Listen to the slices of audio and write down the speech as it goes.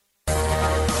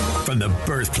from the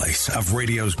birthplace of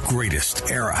radio's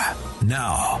greatest era.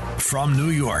 Now, from New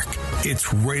York,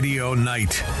 it's Radio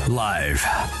Night Live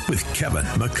with Kevin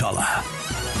McCullough.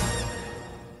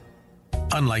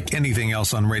 Unlike anything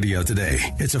else on radio today,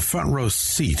 it's a front row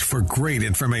seat for great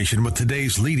information with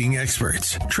today's leading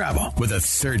experts. Travel with a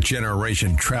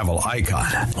third-generation travel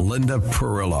icon, Linda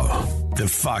Perillo. The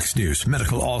Fox News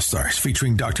Medical All-Stars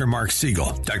featuring Dr. Mark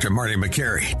Siegel, Dr. Marty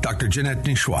McCary, Dr. Jeanette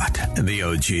Nishwat, and the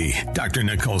OG, Dr.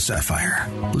 Nicole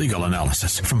Saphier. Legal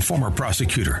analysis from former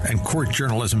prosecutor and court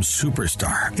journalism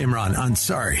superstar Imran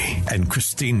Ansari and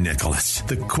Christine Nicholas.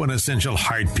 The quintessential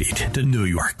heartbeat to New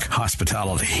York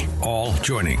hospitality. All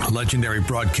joining legendary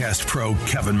broadcast pro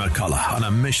Kevin McCullough on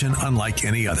a mission unlike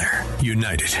any other.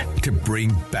 United to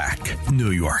bring back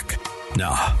New York.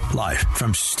 Now, live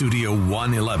from Studio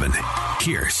 111,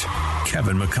 here's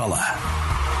Kevin McCullough.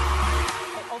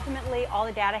 Ultimately, all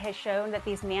the data has shown that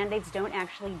these mandates don't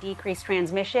actually decrease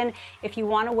transmission. If you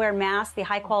want to wear masks, the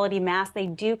high-quality masks, they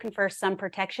do confer some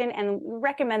protection, and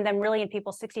recommend them really in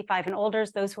people 65 and older,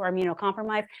 those who are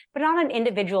immunocompromised, but on an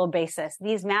individual basis.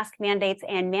 These mask mandates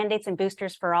and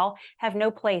boosters for all have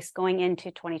no place going into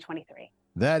 2023.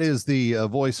 That is the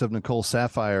voice of Nicole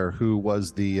Saphier, who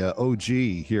was the OG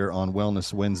here on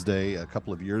Wellness Wednesday a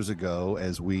couple of years ago,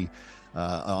 as we,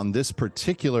 on this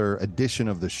particular edition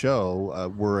of the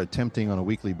show, were attempting on a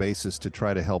weekly basis to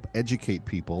try to help educate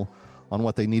people on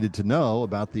what they needed to know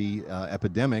about the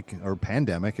epidemic or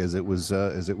pandemic as it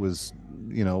was,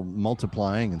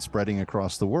 multiplying and spreading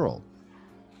across the world.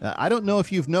 I don't know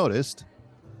if you've noticed,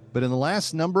 but in the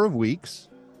last number of weeks,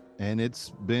 and it's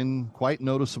been quite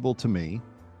noticeable to me,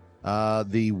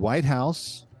 the White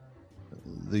House,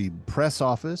 the press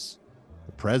office,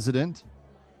 the president,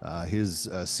 his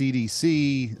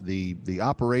CDC, the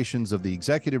operations of the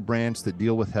executive branch that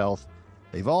deal with health,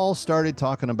 they've all started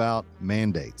talking about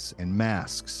mandates and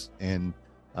masks and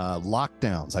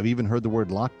lockdowns. I've even heard the word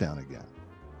lockdown again.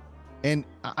 And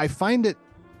I find it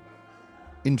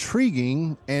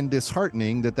intriguing and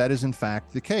disheartening that is in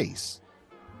fact the case.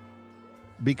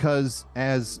 Because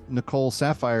as Nicole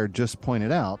Saphier just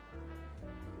pointed out,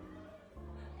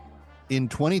 in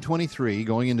 2023,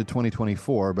 going into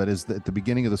 2024, but at the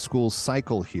beginning of the school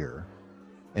cycle here,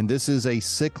 and this is a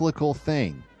cyclical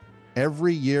thing,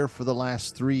 every year for the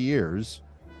last 3 years,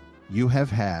 you have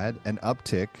had an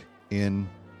uptick in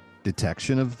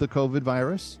detection of the COVID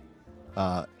virus.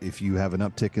 If you have an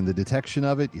uptick in the detection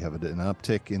of it, you have an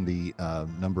uptick in the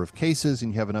number of cases,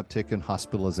 and you have an uptick in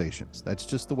hospitalizations. That's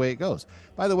just the way it goes.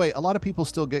 By the way, a lot of people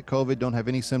still get COVID, don't have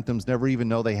any symptoms, never even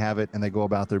know they have it, and they go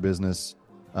about their business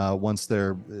once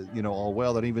they're all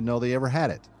well. They don't even know they ever had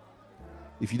it.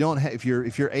 If you don't, if you're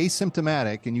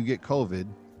asymptomatic and you get COVID,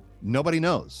 nobody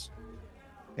knows,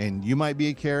 and you might be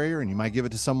a carrier, and you might give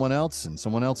it to someone else, and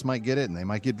someone else might get it, and they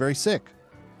might get very sick.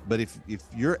 But if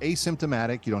you're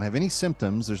asymptomatic, you don't have any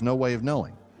symptoms, there's no way of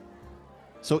knowing.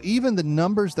 So even the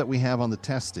numbers that we have on the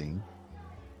testing,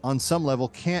 on some level,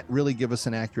 can't really give us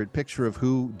an accurate picture of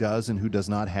who does and who does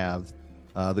not have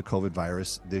the COVID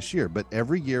virus this year. But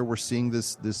every year we're seeing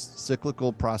this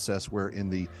cyclical process where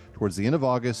towards the end of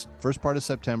August, first part of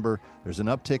September, there's an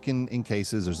uptick in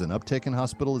cases, there's an uptick in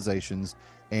hospitalizations,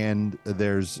 and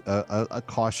there's a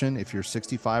caution if you're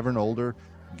 65 and older.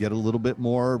 Get a little bit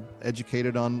more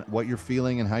educated on what you're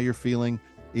feeling and how you're feeling.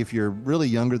 If you're really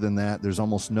younger than that, there's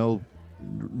almost no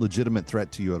legitimate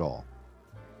threat to you at all,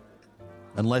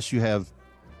 unless you have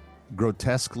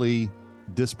grotesquely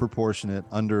disproportionate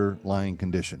underlying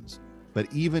conditions. But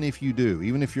even if you do,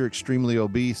 even if you're extremely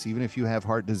obese, even if you have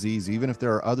heart disease, even if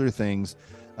there are other things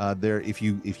if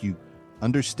you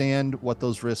understand what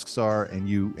those risks are and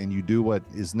you do what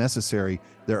is necessary,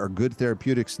 there are good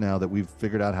therapeutics now that we've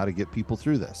figured out how to get people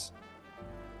through this.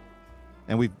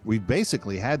 And we've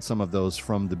basically had some of those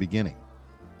from the beginning.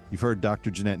 You've heard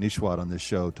Dr. Jeanette Nishwat on this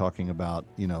show talking about,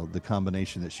 the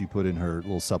combination that she put in her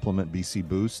little supplement, BC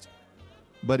Boost.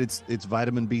 But it's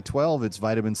vitamin B12, it's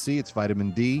vitamin C, it's vitamin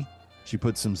D. She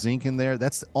put some zinc in there.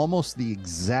 That's almost the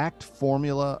exact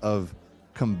formula of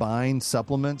combined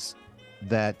supplements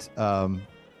that the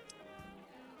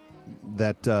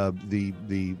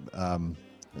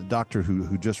doctor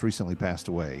who just recently passed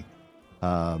away,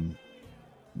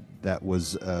 that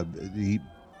was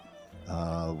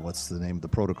what's the name of the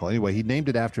protocol? Anyway, he named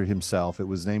it after himself. It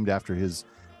was named after his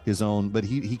own, but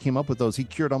he came up with those. He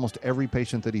cured almost every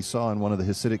patient that he saw in one of the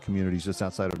Hasidic communities just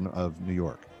outside of New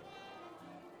York.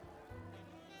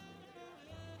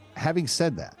 Having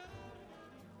said that,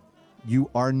 you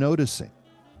are noticing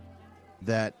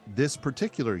that this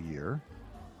particular year,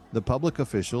 the public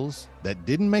officials that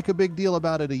didn't make a big deal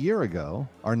about it a year ago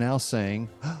are now saying,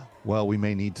 Well, we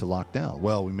may need to lock down.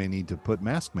 Well, we may need to put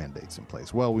mask mandates in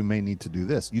place. Well, we may need to do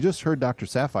this. You just heard Dr.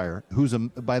 Sapphire, who's,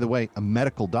 by the way, a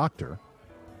medical doctor.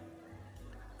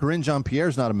 Corinne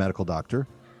Jean-Pierre's not a medical doctor.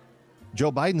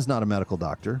 Joe Biden's not a medical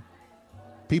doctor.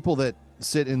 People that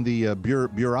sit in the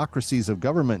bureaucracies of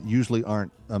government usually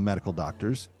aren't medical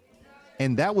doctors.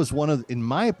 And that was in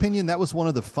my opinion, that was one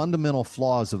of the fundamental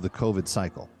flaws of the COVID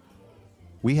cycle.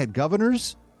 We had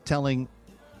governors telling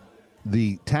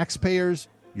the taxpayers,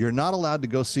 you're not allowed to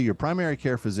go see your primary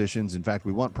care physicians. In fact,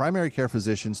 we want primary care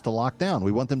physicians to lock down.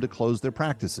 We want them to close their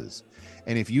practices.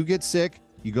 And if you get sick,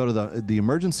 you go to the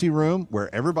emergency room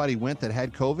where everybody went that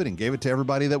had COVID and gave it to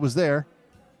everybody that was there.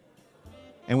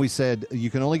 And we said, you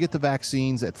can only get the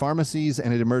vaccines at pharmacies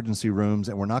and at emergency rooms,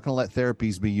 and we're not going to let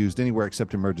therapies be used anywhere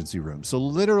except emergency rooms. So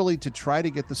literally to try to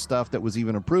get the stuff that was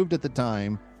even approved at the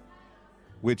time,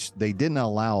 which they didn't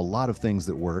allow a lot of things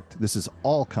that worked. This has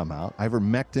all come out.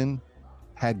 Ivermectin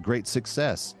had great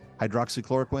success.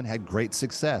 Hydroxychloroquine had great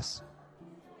success.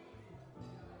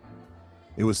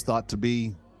 It was thought to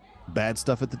be bad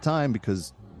stuff at the time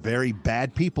because very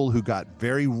bad people who got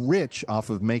very rich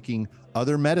off of making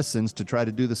other medicines to try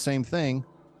to do the same thing.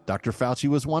 Dr. Fauci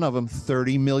was one of them.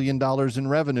 $30 million in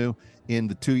revenue in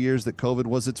the 2 years that COVID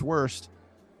was its worst,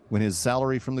 when his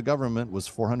salary from the government was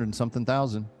 400 and something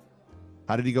thousand.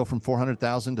 How did he go from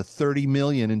 400,000 to 30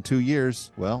 million in 2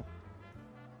 years? Well,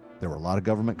 there were a lot of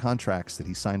government contracts that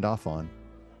he signed off on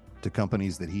to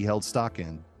companies that he held stock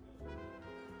in,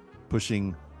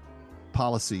 pushing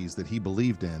policies that he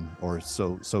believed in, or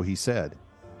so he said.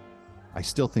 I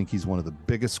still think he's one of the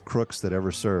biggest crooks that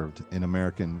ever served in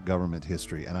American government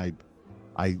history. And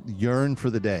I yearn for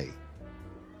the day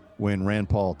when Rand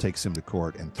Paul takes him to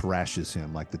court and thrashes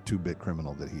him like the two-bit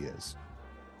criminal that he is.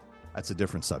 That's a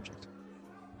different subject.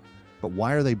 But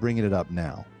why are they bringing it up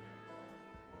now,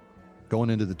 going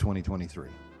into the 2023?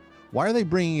 Why are they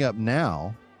bringing it up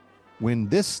now when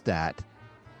this stat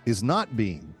is not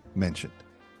being mentioned?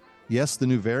 Yes, the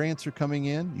new variants are coming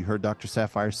in. You heard Dr.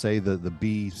 Sapphire say the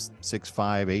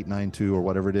B65892 or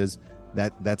whatever it is,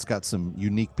 that's got some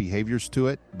unique behaviors to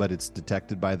it, but it's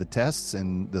detected by the tests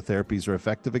and the therapies are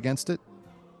effective against it.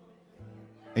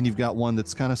 And you've got one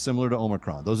that's kind of similar to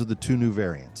Omicron. Those are the two new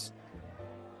variants.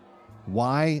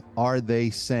 Why are they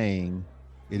saying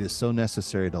it is so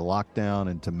necessary to lock down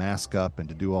and to mask up and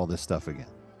to do all this stuff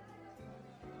again?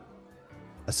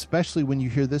 Especially when you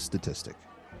hear this statistic.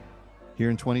 Here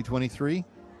in 2023,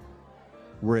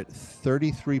 we're at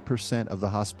 33% of the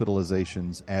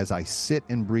hospitalizations as I sit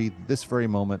and breathe this very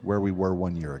moment where we were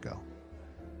 1 year ago.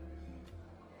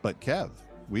 But Kev,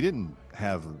 we didn't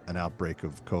have an outbreak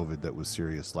of COVID that was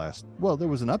serious well, there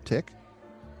was an uptick.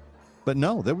 But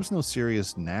no, there was no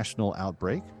serious national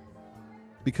outbreak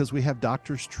because we have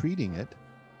doctors treating it,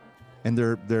 and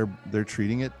they're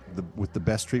treating it with the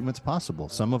best treatments possible,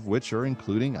 some of which are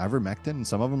including ivermectin, and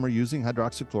some of them are using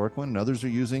hydroxychloroquine, and others are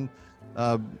using,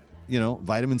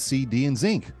 vitamin C, D, and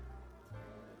zinc.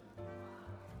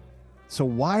 So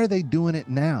why are they doing it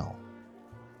now?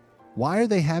 Why are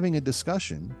they having a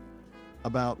discussion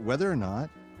about whether or not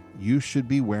you should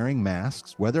be wearing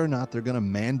masks, whether or not they're going to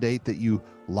mandate that you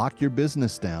lock your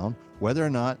business down, whether or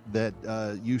not that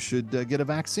you should get a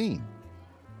vaccine?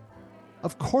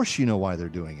 Of course you know why they're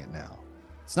doing it now.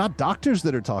 It's not doctors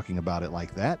that are talking about it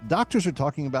like that. Doctors are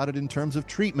talking about it in terms of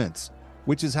treatments,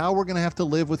 which is how we're going to have to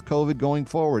live with COVID going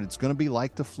forward. It's going to be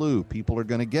like the flu. People are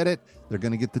going to get it. They're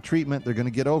going to get the treatment. They're going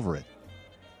to get over it.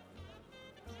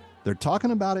 They're talking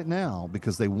about it now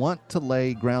because they want to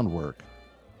lay groundwork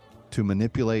to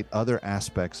manipulate other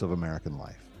aspects of American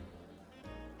life.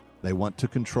 They want to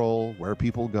control where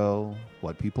people go,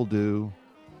 what people do.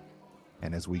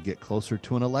 And as we get closer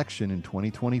to an election in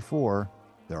 2024,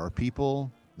 there are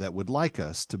people that would like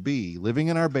us to be living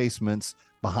in our basements,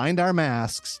 behind our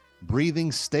masks,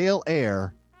 breathing stale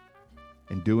air,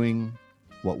 and doing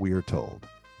what we are told.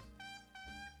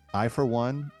 I, for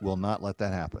one, will not let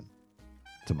that happen.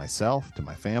 To myself, to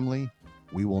my family,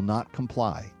 we will not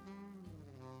comply.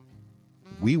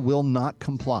 We will not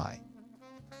comply.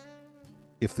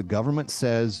 If the government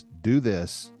says, do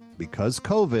this because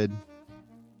COVID,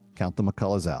 count the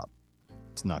McCulloughs out.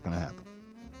 It's not going to happen.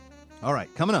 All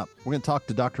right, coming up, we're going to talk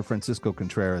to Dr. Francisco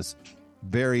Contreras.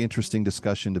 Very interesting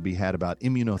discussion to be had about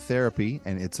immunotherapy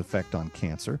and its effect on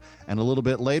cancer. And a little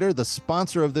bit later, the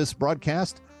sponsor of this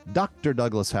broadcast, Dr.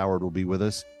 Douglas Howard, will be with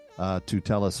us to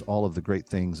tell us all of the great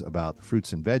things about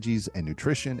fruits and veggies and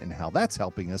nutrition and how that's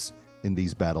helping us in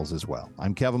these battles as well.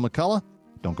 I'm Kevin McCullough.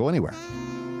 Don't go anywhere.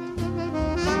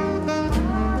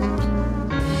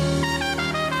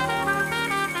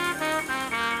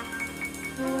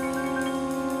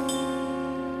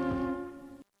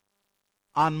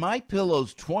 On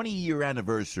MyPillow's 20-year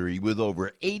anniversary with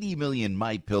over 80 million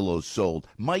MyPillows sold,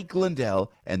 Mike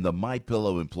Lindell and the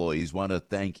MyPillow employees want to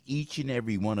thank each and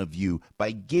every one of you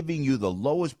by giving you the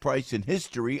lowest price in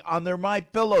history on their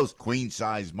MyPillows.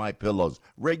 Queen-size MyPillows.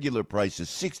 Regular price is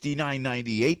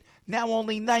 $69.98, now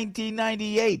only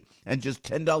 $19.98, and just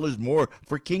 $10 more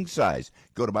for king size.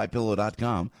 Go to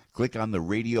MyPillow.com, click on the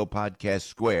radio podcast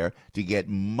square to get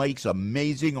Mike's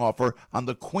amazing offer on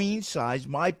the queen-size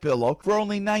MyPillow for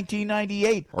only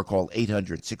 $19.98, or call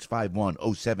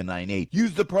 800-651-0798.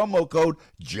 Use the promo code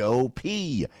Joe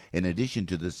P. In addition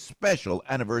to the special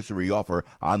anniversary offer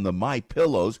on the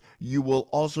MyPillows, you will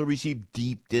also receive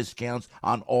deep discounts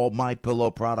on all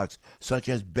MyPillow products, such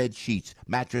as bed sheets,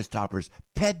 mattress toppers,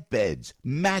 pet beds,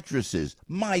 mattresses,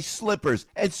 my slippers,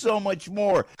 and so much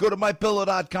more. Go to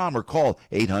MyPillow.com or call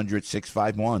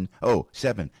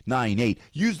 800-651-0798.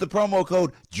 Use the promo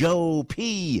code Joe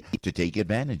P to take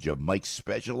advantage of Mike's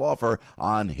special offer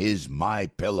on his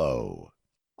MyPillow.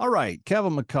 All right,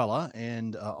 Kevin McCullough,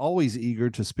 and always eager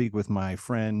to speak with my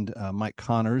friend Mike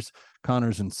Connors.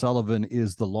 Connors and Sullivan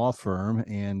is the law firm,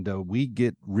 and we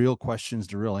get real questions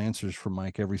to real answers from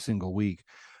Mike every single week.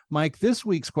 Mike, this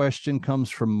week's question comes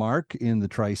from Mark in the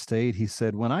tri-state. He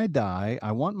said, when I die,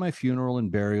 I want my funeral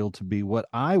and burial to be what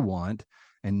I want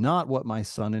and not what my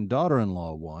son and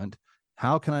daughter-in-law want.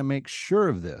 How can I make sure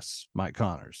of this, Mike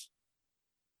Connors?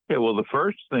 Yeah, well, the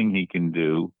first thing he can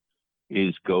do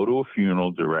is go to a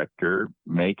funeral director,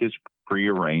 make his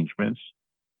pre-arrangements.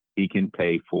 He can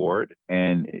pay for it.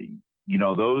 And, you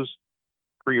know, those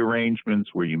pre-arrangements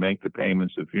where you make the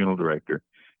payments to the funeral director,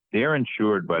 they're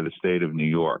insured by the state of New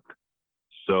York.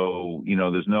 So, you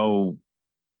know, there's no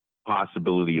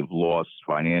possibility of loss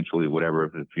financially, whatever,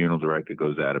 if the funeral director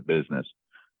goes out of business.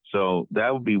 So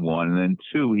that would be one. And then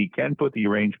two, he can put the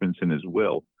arrangements in his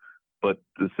will. But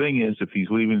the thing is, if he's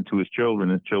leaving it to his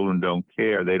children don't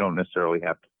care, they don't necessarily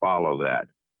have to follow that.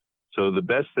 So the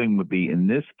best thing would be, in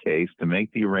this case, to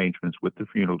make the arrangements with the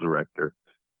funeral director,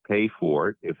 pay for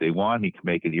it. If they want, he can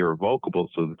make it irrevocable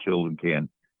so the children can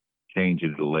change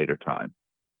it at a later time.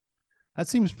 That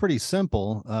seems pretty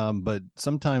simple, but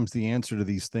sometimes the answer to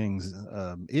these things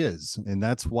is, and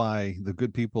that's why the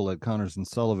good people at Connors and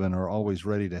Sullivan are always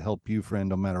ready to help you, friend,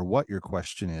 no matter what your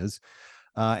question is.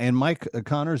 And Mike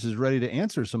Connors is ready to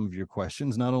answer some of your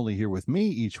questions, not only here with me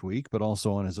each week, but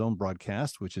also on his own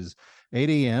broadcast, which is 8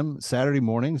 a.m. Saturday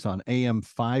mornings on AM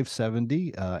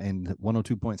 570 and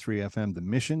 102.3 FM, The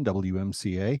Mission,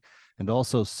 WMCA, and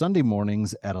also Sunday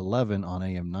mornings at 11 on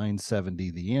AM 970,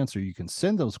 The Answer. You can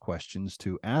send those questions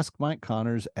to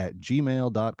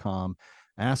askmikeconnors@gmail.com,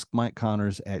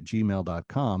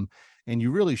 askmikeconnors@gmail.com. And you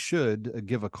really should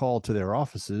give a call to their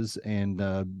offices and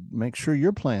make sure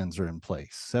your plans are in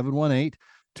place.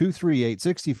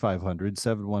 718-238-6500,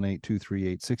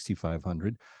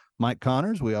 718-238-6500. Mike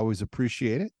Connors, we always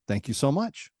appreciate it. Thank you so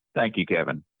much. Thank you,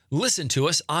 Kevin. Listen to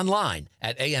us online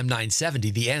at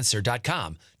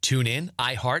am970theanswer.com. Tune in,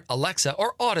 iHeart, Alexa,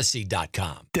 or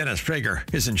Odyssey.com. Dennis Prager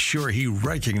isn't sure he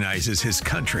recognizes his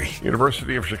country.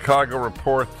 University of Chicago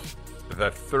reports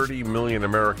that 30 million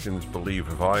Americans believe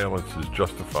violence is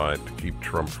justified to keep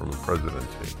Trump from the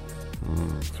presidency.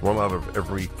 It's 1 out of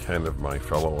every 10 of my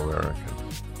fellow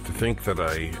Americans. To think that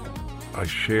I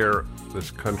share this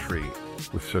country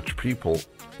with such people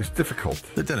is difficult.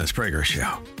 The Dennis Prager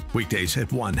Show. Weekdays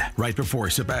at 1, right before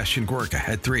Sebastian Gorka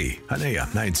at 3 on AM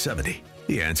 970.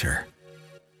 The Answer.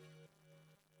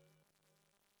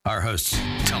 Our hosts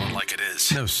tell it like it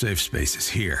is. No safe spaces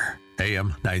here.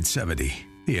 AM 970.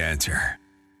 The Answer.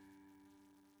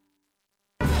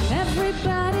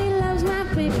 Everybody loves my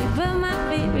baby, but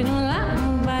my baby don't love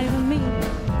nobody but me.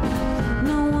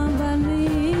 No one but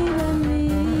me, but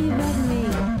me, but me.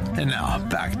 And now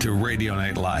back to Radio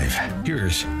Night Live.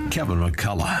 Here's Kevin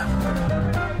McCullough.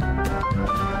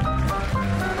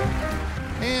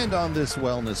 And on this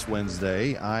Wellness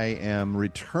Wednesday, I am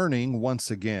returning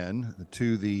once again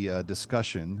to the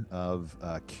discussion of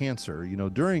cancer. You know,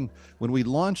 when we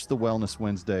launched the Wellness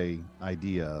Wednesday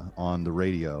idea on the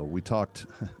radio, we talked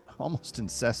almost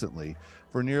incessantly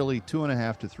for nearly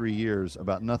 2.5 to 3 years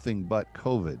about nothing but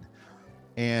COVID.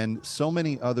 And so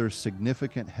many other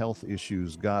significant health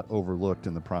issues got overlooked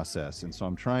in the process. And so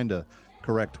I'm trying to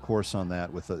correct course on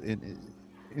that with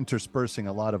interspersing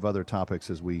a lot of other topics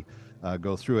as we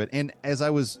go through it. And as I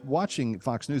was watching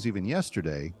Fox News even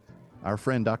yesterday, our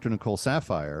friend Dr. Nicole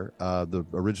Saphier, the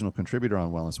original contributor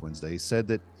on Wellness Wednesday, said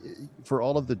that for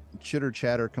all of the chitter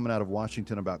chatter coming out of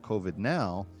Washington about COVID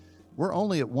now, we're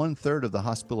only at 1/3 of the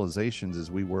hospitalizations as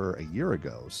we were a year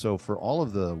ago. So for all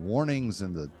of the warnings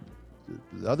and the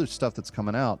other stuff that's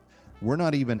coming out, we're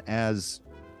not even as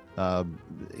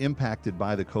impacted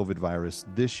by the COVID virus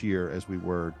this year as we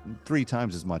were 3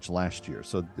 times as much last year.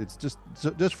 So it's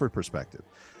just for perspective.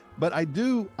 But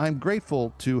I'm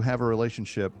grateful to have a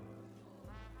relationship,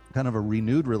 kind of a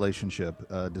renewed relationship,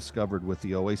 discovered with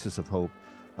the Oasis of Hope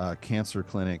Cancer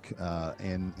Clinic,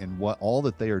 and what all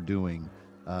that they are doing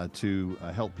to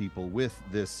help people with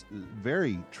this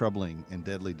very troubling and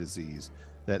deadly disease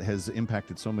that has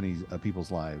impacted so many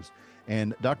people's lives.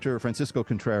 And Dr. Francisco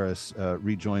Contreras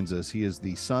rejoins us. He is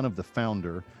the son of the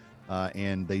founder,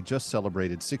 and they just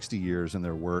celebrated 60 years in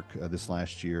their work this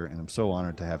last year, and I'm so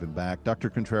honored to have him back. Dr.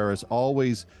 Contreras,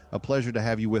 always a pleasure to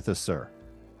have you with us, sir.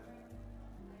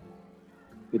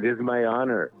 It is my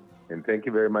honor, and thank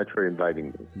you very much for inviting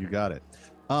me. You got it.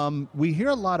 We hear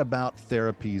a lot about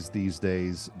therapies these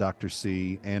days, Dr.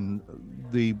 C, and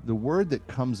the word that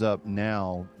comes up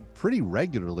now pretty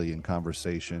regularly in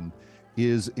conversation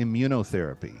is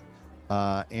immunotherapy.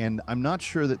 And I'm not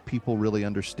sure that people really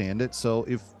understand it. So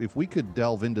if we could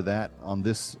delve into that on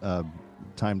this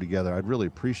time together, I'd really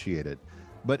appreciate it.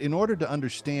 But in order to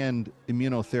understand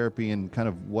immunotherapy and kind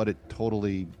of what it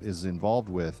totally is involved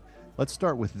with, let's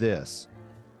start with this.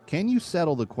 Can you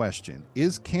settle the question,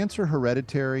 is cancer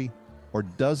hereditary, or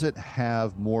does it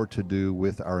have more to do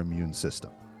with our immune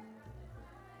system?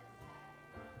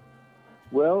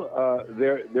 Well,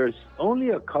 there's only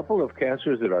a couple of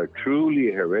cancers that are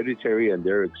truly hereditary, and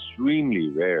they're extremely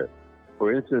rare.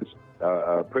 For instance,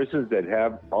 persons that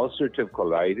have ulcerative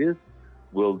colitis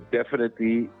will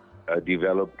definitely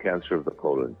develop cancer of the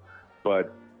colon.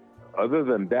 But other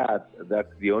than that,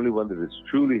 that's the only one that is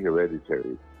truly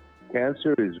hereditary.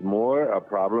 Cancer is more a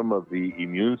problem of the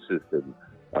immune system,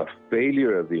 a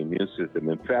failure of the immune system.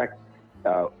 In fact,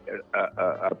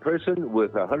 a person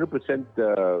with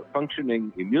 100%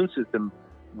 functioning immune system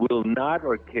will not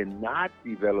or cannot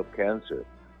develop cancer.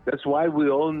 That's why we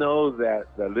all know that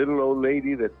the little old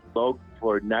lady that smoked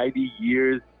for 90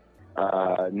 years,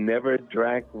 never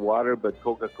drank water but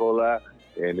Coca-Cola,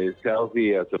 and is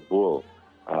healthy as a bull.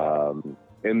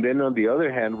 And then on the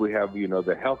other hand, we have,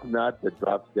 the health nut that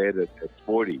drops dead at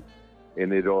 40.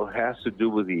 And it all has to do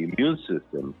with the immune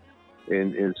system.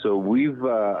 And so we've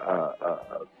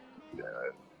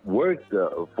worked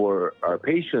for our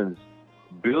patients,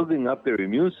 building up their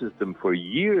immune system for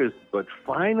years, but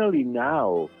finally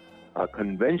now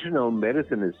conventional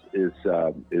medicine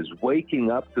is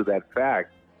waking up to that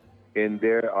fact. And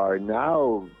there are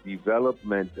now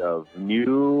development of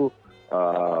new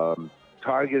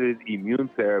targeted immune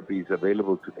therapies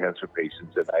available to cancer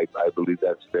patients, and I believe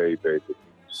that's very, very good.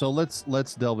 So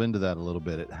let's delve into that a little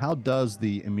bit. How does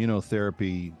the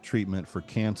immunotherapy treatment for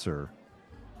cancer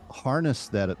harness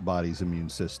that body's immune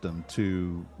system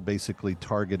to basically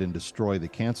target and destroy the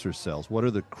cancer cells? What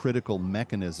are the critical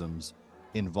mechanisms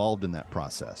involved in that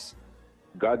process?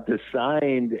 God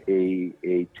designed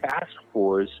a task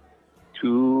force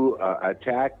to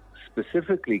attack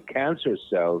specifically cancer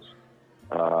cells,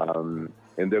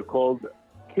 and they're called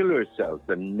killer cells,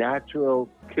 the natural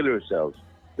killer cells.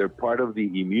 They're part of the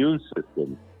immune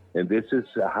system, and this is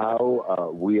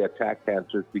how we attack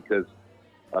cancers, because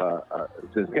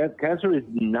since cancer is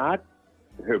not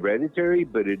hereditary,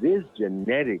 but it is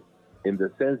genetic in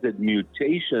the sense that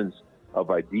mutations of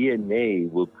our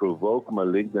DNA will provoke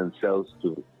malignant cells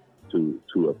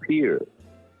to appear.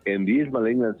 And these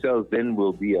malignant cells then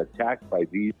will be attacked by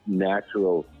these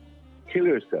natural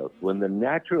killer cells. When the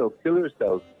natural killer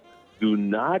cells do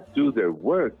not do their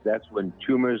work, that's when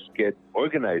tumors get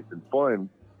organized and formed,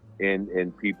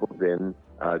 and people then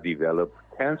develop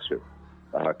cancer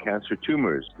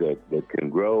tumors that can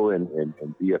grow and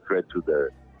be a threat to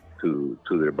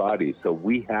their body. So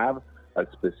we have a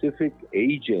specific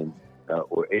agent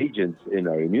or agents in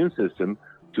our immune system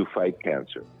to fight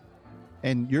cancer.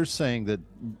 And you're saying that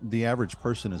the average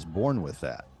person is born with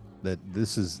that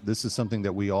this is something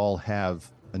that we all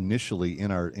have initially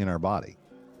in our body.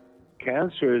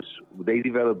 Cancers, they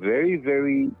develop very,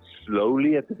 very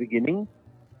slowly at the beginning,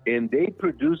 and they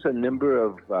produce a number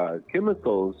of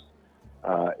chemicals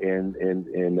in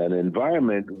an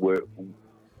environment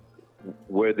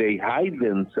where they hide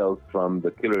themselves from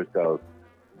the killer cells,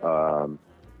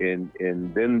 and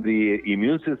then the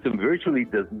immune system virtually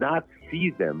does not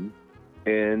see them.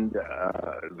 And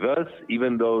thus,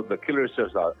 even though the killer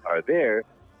cells are there,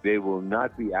 they will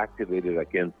not be activated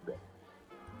against them.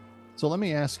 So let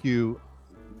me ask you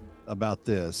about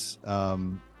this.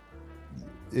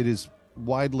 It is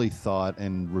widely thought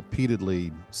and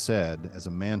repeatedly said as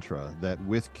a mantra that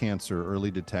with cancer,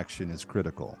 early detection is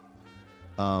critical.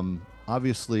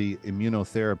 Obviously,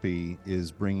 immunotherapy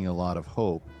is bringing a lot of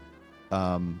hope.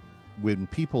 When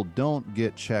people don't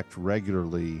get checked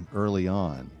regularly early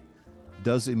on,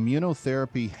 Does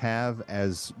immunotherapy have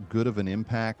as good of an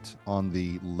impact on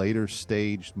the later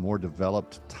stage, more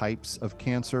developed types of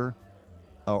cancer?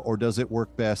 Or does it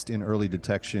work best in early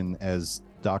detection, as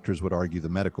doctors would argue the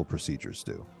medical procedures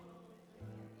do?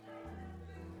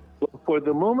 Well, for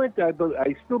the moment,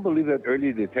 I still believe that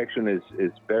early detection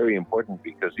is very important,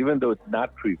 because even though it's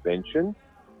not prevention,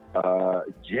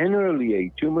 generally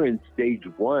a tumor in stage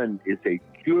 1 is a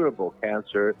curable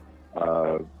cancer,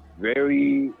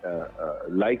 very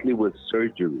likely with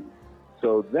surgery.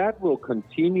 So that will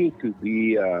continue to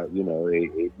be, a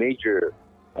major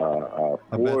force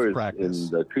in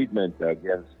the treatment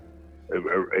against.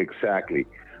 Exactly,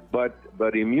 but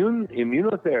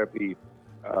immunotherapy,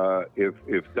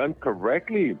 if done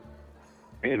correctly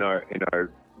in our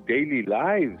daily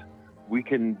lives, we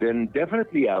can then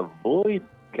definitely avoid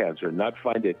cancer, not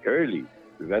find it early.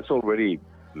 That's already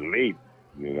late,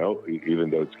 even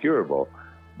though it's curable.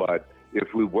 But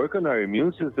if we work on our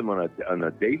immune system on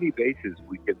a daily basis,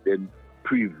 we can then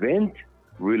prevent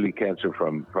really cancer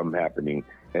from happening.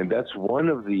 And that's one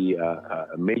of the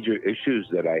major issues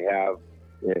that I have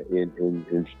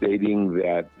in stating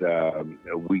that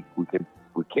we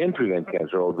can prevent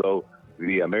cancer, although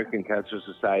the American Cancer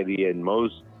Society and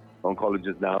most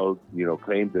oncologists now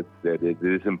claim that it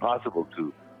is impossible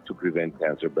to prevent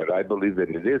cancer. But I believe that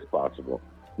it is possible.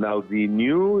 Now, the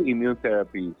new immune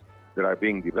therapies that are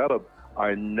being developed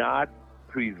are not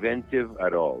preventive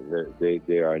at all.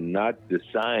 They are not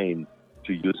designed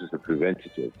to use as a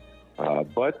preventative,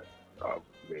 but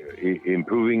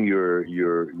improving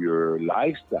your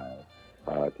lifestyle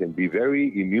can be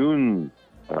very immune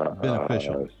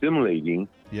beneficial, stimulating,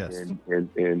 yes,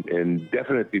 and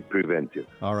definitely preventive.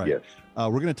 All right. Yes.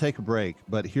 We're going to take a break,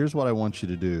 but here's what I want you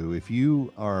to do. If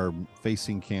you are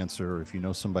facing cancer, or if you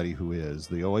know somebody who is,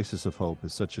 the Oasis of Hope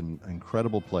is such an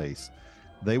incredible place.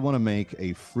 They want to make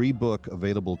a free book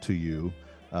available to you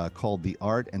called The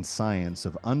Art and Science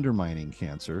of Undermining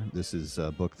Cancer. This is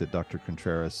a book that Dr.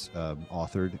 Contreras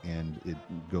authored, and it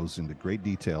goes into great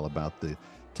detail about the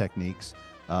techniques.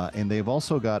 And they've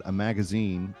also got a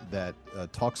magazine that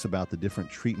talks about the different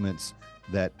treatments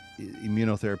that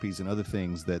immunotherapies and other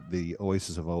things that the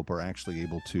Oasis of Hope are actually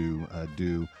able to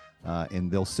do.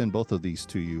 And they'll send both of these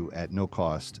to you at no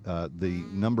cost. The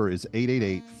number is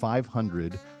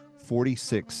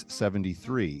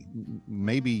 888-500-4673.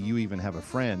 Maybe you even have a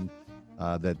friend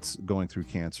that's going through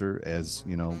cancer, as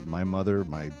my mother,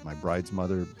 my bride's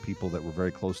mother, people that were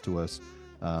very close to us.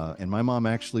 And my mom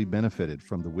actually benefited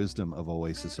from the wisdom of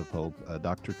Oasis of Hope.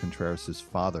 Dr. Contreras'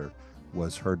 father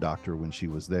was her doctor when she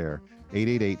was there.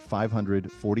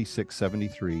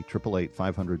 888-500-4673,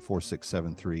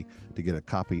 888-500-4673 to get a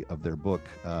copy of their book.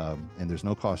 And there's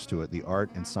no cost to it, The Art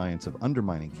and Science of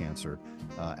Undermining Cancer,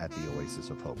 at the Oasis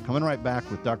of Hope. Coming right back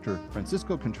with Dr.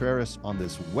 Francisco Contreras on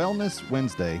this Wellness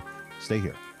Wednesday. Stay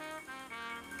here.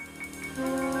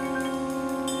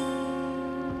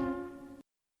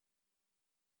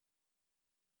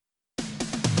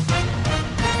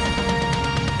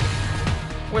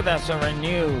 With SRN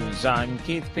News, I'm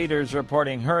Keith Peters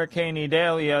reporting Hurricane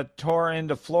Idalia tore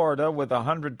into Florida with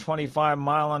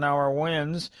 125-mile-an-hour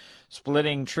winds,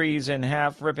 splitting trees in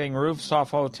half, ripping roofs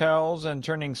off hotels, and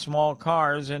turning small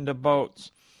cars into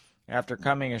boats. After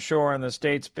coming ashore in the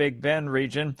state's Big Bend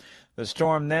region, the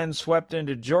storm then swept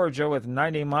into Georgia with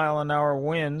 90-mile-an-hour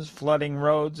winds, flooding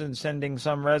roads and sending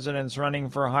some residents running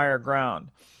for higher ground.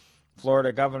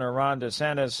 Florida Governor Ron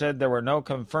DeSantis said there were no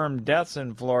confirmed deaths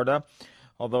in Florida,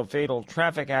 although fatal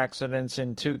traffic accidents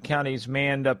in 2 counties may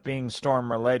end up being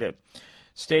storm-related.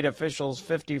 State officials,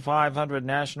 5,500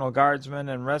 National Guardsmen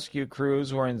and rescue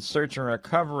crews were in search and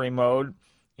recovery mode,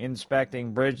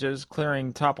 inspecting bridges,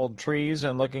 clearing toppled trees,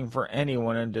 and looking for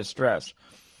anyone in distress.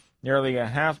 Nearly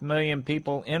 500,000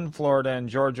 people in Florida and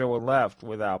Georgia were left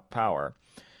without power.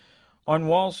 On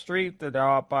Wall Street, the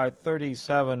Dow up by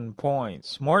 37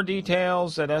 points. More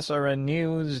details at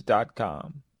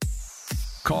srnnews.com.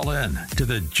 Call in to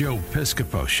the Joe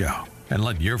Piscopo Show and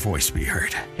let your voice be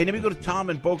heard. Hey, let me go to Tom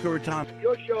in Boca Raton.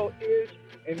 Your show is,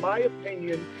 in my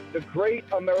opinion, the great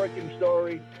American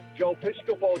story. Joe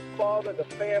Piscopo's father, the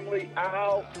family,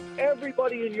 Al,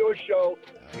 everybody in your show.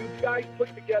 You guys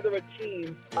put together a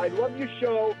team. I love your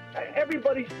show.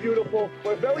 Everybody's beautiful.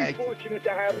 We're very fortunate to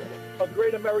have a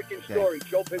great American story,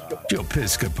 Joe Piscopo. Joe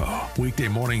Piscopo, weekday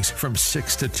mornings from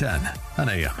 6 to 10 on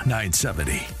AM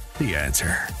 970. The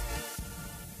Answer.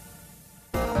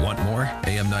 Want more?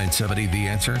 AM 970 The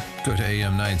Answer? Go to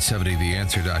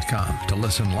am970theanswer.com to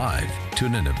listen live.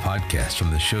 Tune in to podcasts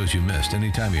from the shows you missed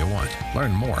anytime you want.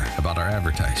 Learn more about our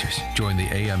advertisers. Join the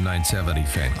AM 970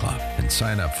 fan club and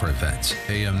sign up for events.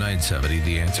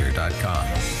 am970theanswer.com.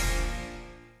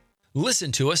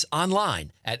 Listen to us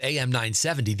online at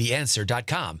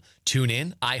am970theanswer.com. Tune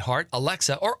in, iHeart,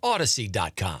 Alexa, or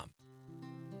Odyssey.com.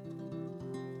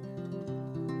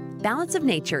 Balance of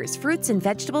Nature's fruits and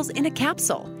vegetables in a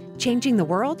capsule, changing the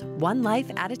world one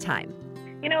life at a time.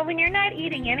 You know, when you're not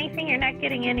eating anything, you're not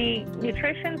getting any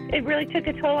nutrition, it really took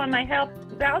a toll on my health.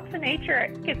 Balance of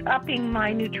Nature is upping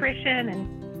my nutrition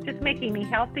and just making me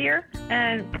healthier.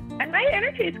 And my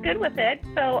energy is good with it,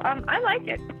 so I like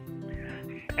it.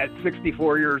 At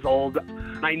 64 years old,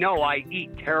 I know I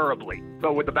eat terribly.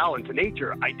 So with the Balance of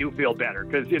Nature, I do feel better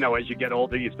because, you know, as you get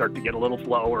older, you start to get a little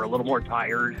slower, a little more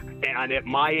tired. And at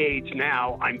my age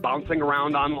now, I'm bouncing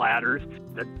around on ladders.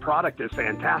 The product is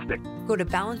fantastic. Go to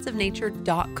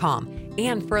balanceofnature.com.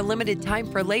 And for a limited time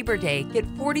for Labor Day, get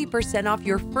 40% off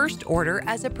your first order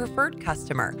as a preferred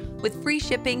customer with free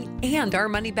shipping and our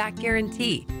money-back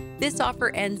guarantee. This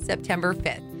offer ends September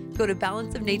 5th. Go to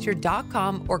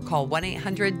balanceofnature.com or call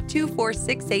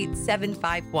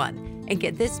 1-800-246-8751 and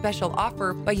get this special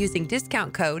offer by using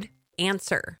discount code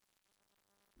ANSWER.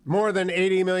 More than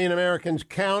 80 million Americans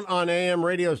count on AM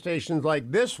radio stations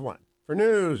like this one for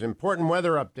news, important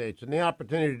weather updates, and the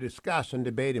opportunity to discuss and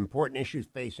debate important issues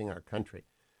facing our country.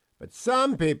 But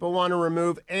some people want to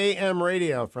remove AM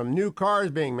radio from new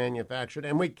cars being manufactured,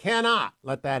 and we cannot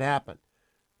let that happen.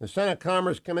 The Senate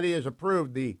Commerce Committee has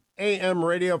approved the AM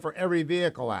Radio for Every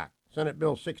Vehicle Act, Senate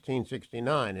Bill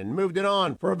 1669, and moved it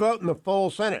on for a vote in the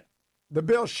full Senate. The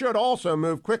bill should also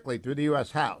move quickly through the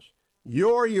U.S. House.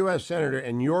 Your U.S. Senator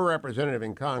and your representative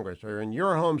in Congress are in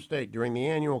your home state during the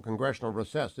annual congressional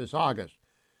recess this August.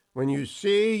 When you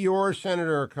see your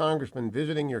senator or congressman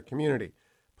visiting your community,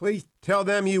 please tell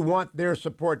them you want their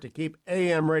support to keep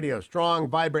AM radio strong,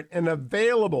 vibrant, and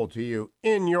available to you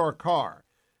in your car.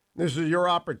 This is your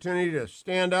opportunity to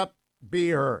stand up,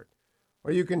 be heard.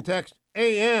 Or you can text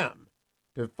AM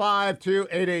to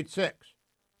 52886.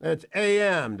 That's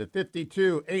AM to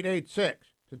 52886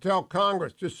 to tell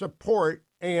Congress to support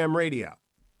AM radio.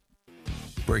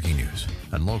 Breaking news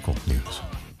and local news.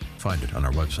 Find it on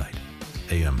our website,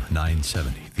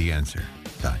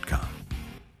 am970theanswer.com.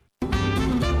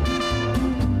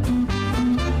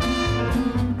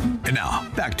 And now,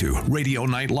 back to Radio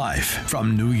Night Live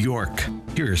from New York.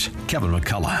 Here's Kevin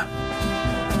McCullough.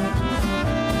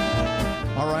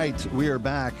 All right, we are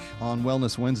back on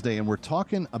Wellness Wednesday, and we're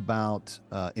talking about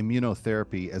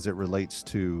immunotherapy as it relates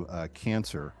to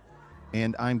cancer.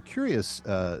 And I'm curious,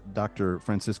 Dr.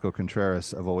 Francisco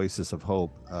Contreras of Oasis of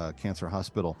Hope Cancer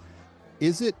Hospital,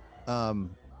 is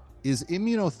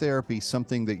immunotherapy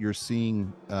something that you're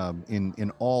seeing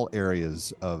in all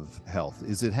areas of health?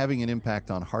 Is it having an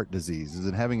impact on heart disease? Is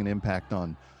it having an impact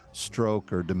on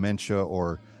stroke or dementia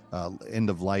or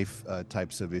end-of-life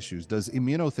types of issues? Does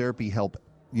immunotherapy help,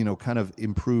 kind of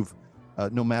improve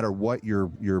no matter what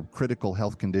your critical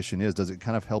health condition is? Does it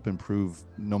kind of help improve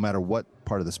no matter what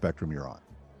part of the spectrum you're on?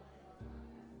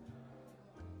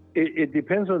 It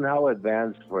depends on how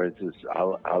advanced, for instance,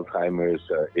 Alzheimer's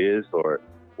is or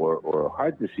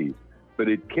heart disease. But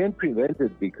it can prevent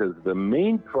it because the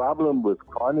main problem with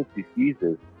chronic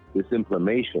diseases is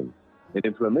inflammation. And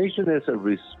inflammation is a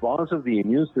response of the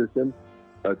immune system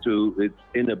to its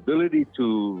inability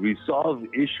to resolve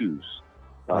issues.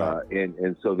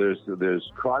 And so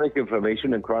there's chronic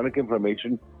inflammation, and chronic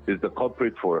inflammation is the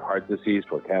culprit for heart disease,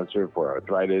 for cancer, for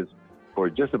arthritis, for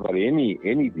just about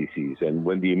any disease. And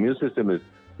when the immune system is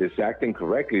acting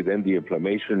correctly, then the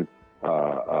inflammation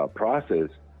process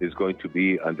is going to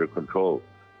be under control.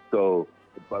 So,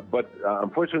 but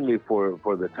unfortunately, for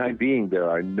the time being, there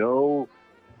are no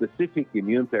specific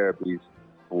immune therapies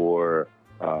for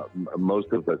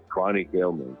most of the chronic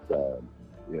ailments.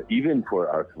 Even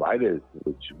for arthritis,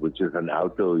 which is an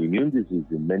autoimmune disease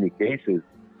in many cases,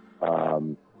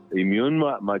 immune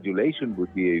modulation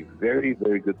would be a very,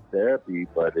 very good therapy,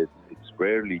 but it's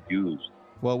rarely used.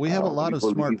 Well, we have a lot of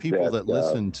smart people that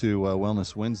listen to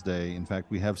Wellness Wednesday. In fact,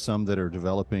 we have some that are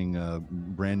developing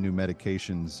brand new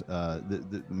medications.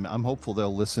 I'm hopeful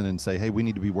they'll listen and say, hey, we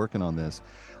need to be working on this.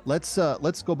 Let's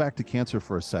go back to cancer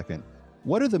for a second.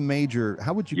 What are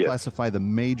how would you classify the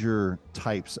major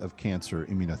types of cancer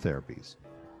immunotherapies?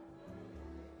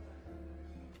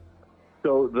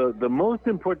 So the most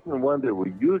important one that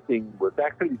we're using was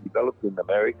actually developed in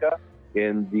America,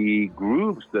 and the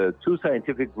two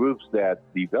scientific groups that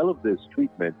developed this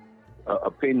treatment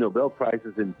obtained Nobel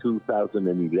Prizes in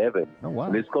 2011. Oh, wow.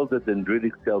 And it's called the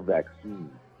dendritic cell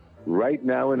vaccine. Right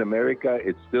now in America,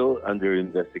 it's still under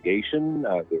investigation.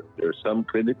 There are some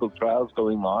clinical trials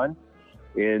going on.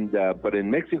 But in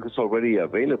Mexico, it's already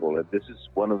available, and this is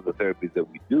one of the therapies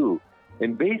that we do.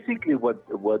 And basically what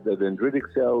the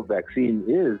dendritic cell vaccine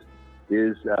is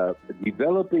is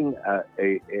developing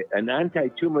an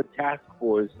anti-tumor task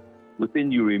force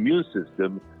within your immune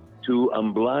system to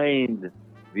unblind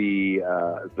the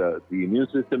immune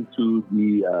system to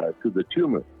the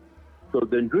tumor. So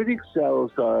dendritic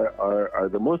cells are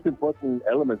the most important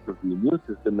elements of the immune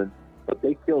system, but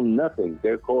they kill nothing.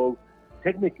 They're called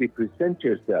technically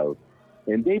presenter cells,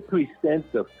 and they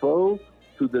present the foe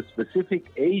to the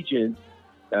specific agent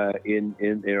in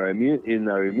our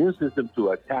immune system to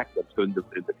attack them. So in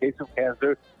the case of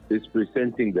cancer, it's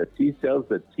presenting the T cells,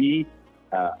 the T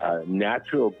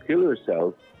natural killer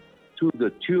cells, to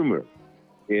the tumor.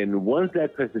 And once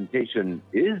that presentation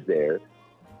is there,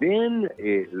 then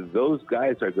those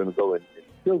guys are going to go and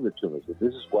kill the tumor. So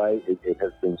this is why it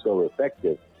has been so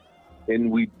effective.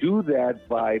 And we do that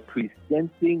by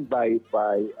presenting, by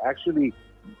actually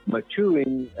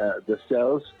maturing the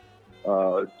cells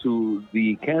to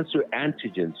the cancer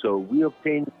antigen. So we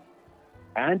obtain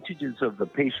antigens of the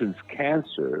patient's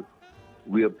cancer.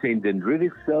 We obtain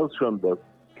dendritic cells from the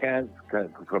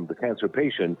cancer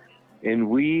patient, and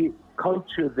we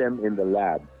culture them in the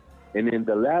lab. And in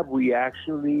the lab, we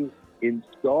actually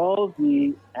install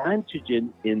the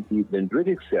antigen in the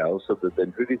dendritic cell, so the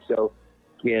dendritic cell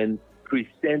can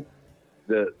present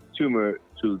the tumor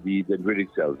to the dendritic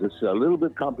cells. This is a little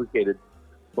bit complicated,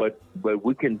 but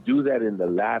we can do that in the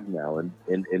lab now, and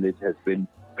it has been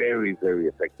very, very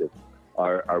effective.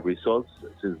 Our results,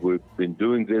 since we've been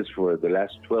doing this for the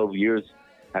last 12 years,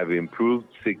 have improved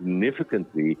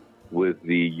significantly with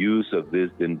the use of this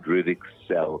dendritic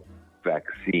cell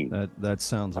vaccine. That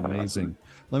sounds amazing.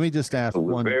 Let me just ask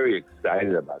we're very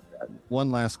excited about that.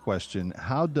 One last question.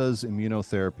 How does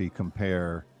immunotherapy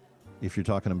compare if you're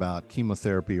talking about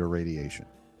chemotherapy or radiation?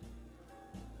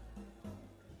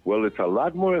 Well, it's a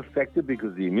lot more effective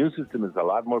because the immune system is a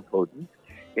lot more potent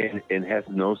and has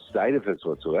no side effects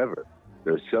whatsoever.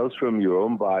 There are cells from your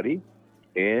own body,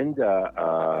 and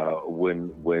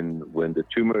when the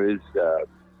tumor is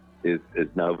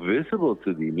now visible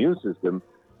to the immune system,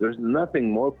 there's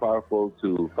nothing more powerful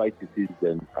to fight disease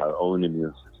than our own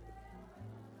immune system.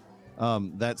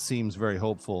 That seems very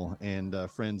hopeful, and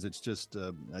friends, it's just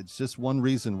one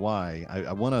reason why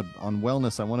I want to, on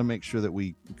wellness, I want to make sure that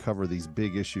we cover these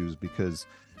big issues, because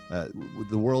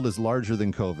the world is larger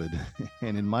than COVID,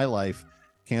 and in my life,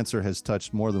 cancer has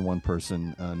touched more than one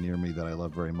person near me that I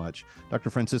love very much.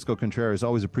 Dr. Francisco Contreras,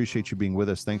 always appreciate you being with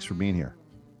us. Thanks for being here.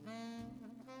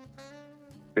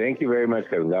 Thank you very much,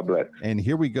 Kevin. God bless. And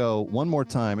here we go one more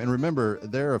time. And remember,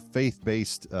 they're a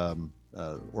faith-based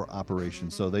or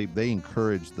operation, so they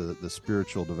encourage the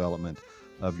spiritual development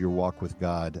of your walk with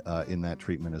God in that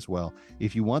treatment as well.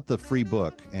 If you want the free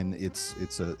book, and it's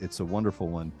a wonderful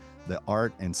one, The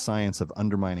Art and Science of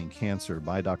Undermining Cancer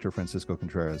by Dr. Francisco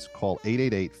Contreras, call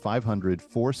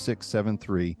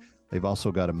 888-500-4673. They've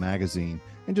also got a magazine,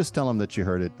 and just tell them that you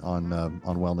heard it on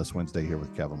Wellness Wednesday here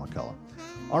with Kevin McCullough.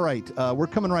 All right, we're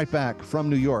coming right back from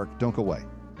New York. Don't go away.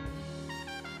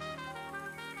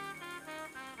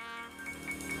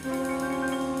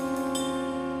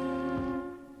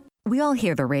 We all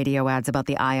hear the radio ads about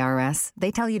the IRS.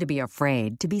 They tell you to be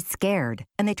afraid, to be scared,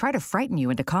 and they try to frighten you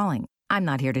into calling. I'm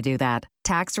not here to do that.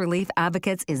 Tax Relief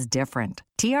Advocates is different.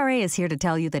 TRA is here to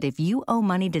tell you that if you owe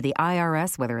money to the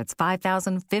IRS, whether it's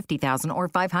 $5,000, $50,000, or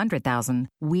 $500,000,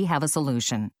 we have a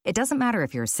solution. It doesn't matter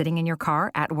if you're sitting in your car,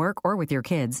 at work, or with your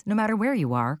kids. No matter where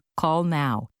you are, call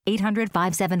now.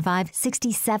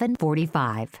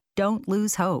 800-575-6745. Don't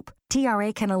lose hope.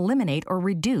 TRA can eliminate or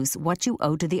reduce what you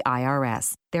owe to the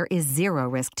IRS. There is zero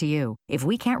risk to you. If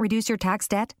we can't reduce your tax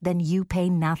debt, then you pay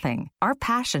nothing. Our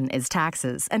passion is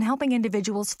taxes and helping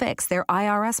individuals fix their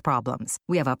IRS problems.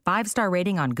 We have a 5-star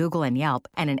rating on Google and Yelp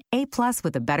and an A+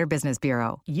 with the Better Business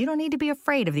Bureau. You don't need to be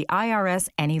afraid of the IRS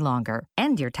any longer.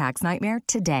 End your tax nightmare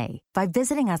today by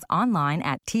visiting us online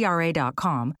at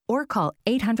TRA.com or call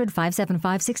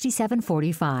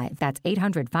 800-575-6745. That's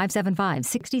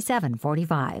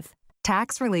 800-575-6745.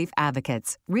 Tax Relief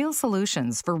Advocates. Real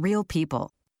solutions for real people.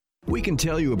 We can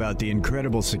tell you about the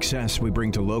incredible success we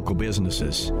bring to local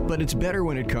businesses, but it's better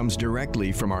when it comes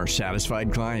directly from our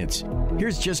satisfied clients.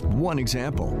 Here's just one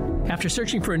example. After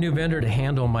searching for a new vendor to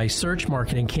handle my search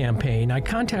marketing campaign, I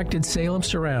contacted Salem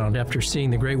Surround after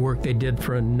seeing the great work they did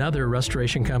for another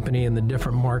restoration company in the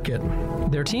different market.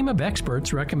 Their team of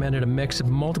experts recommended a mix of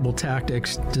multiple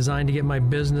tactics designed to get my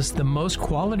business the most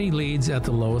quality leads at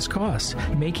the lowest cost,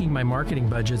 making my marketing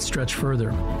budget stretch further.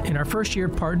 In our first year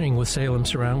partnering with Salem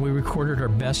Surround, we recorded our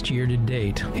best year to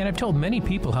date, and I've told many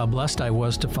people how blessed I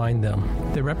was to find them.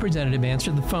 The representative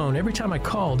answered the phone every time I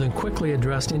called and quickly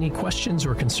addressed any questions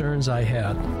or concerns I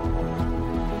had.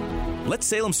 Let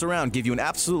Salem Surround give you an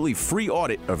absolutely free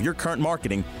audit of your current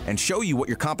marketing and show you what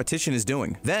your competition is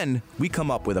doing. Then, we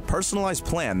come up with a personalized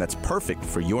plan that's perfect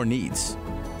for your needs.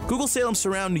 Google Salem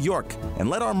Surround New York and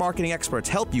let our marketing experts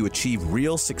help you achieve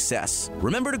real success.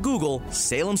 Remember to Google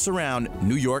Salem Surround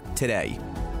New York today.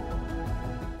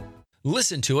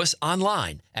 Listen to us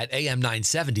online at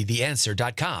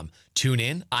am970theanswer.com. Tune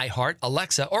in, iHeart,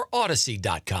 Alexa, or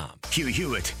Odyssey.com. Hugh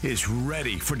Hewitt is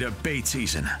ready for debate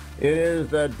season. It is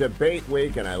the debate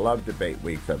week, and I love debate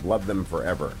weeks. I've loved them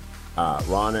forever.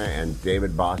 Rana and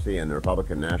David Bossie and the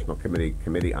Republican National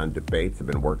Committee on Debates have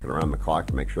been working around the clock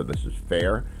to make sure this is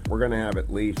fair. We're going to have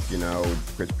at least,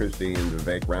 Chris Christie and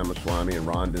Vivek Ramaswamy and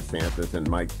Ron DeSantis and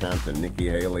Mike Pence and Nikki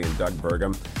Haley and Doug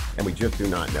Burgum, and we just do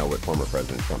not know what former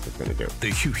President Trump is going to do. The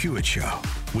Hugh Hewitt Show,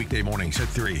 weekday mornings at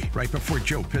 3, right before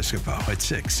Joe Piscopo at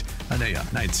 6 on AM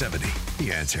 970.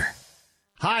 The Answer.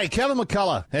 Hi, Kevin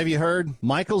McCullough. Have you heard?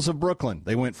 Michaels of Brooklyn.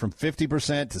 They went from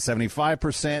 50% to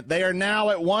 75%. They are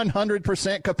now at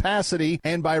 100% capacity.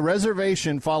 And by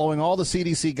reservation, following all the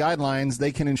CDC guidelines,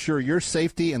 they can ensure your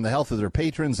safety and the health of their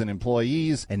patrons and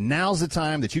employees. And now's the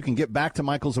time that you can get back to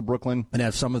Michaels of Brooklyn and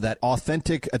have some of that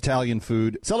authentic Italian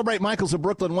food. Celebrate Michaels of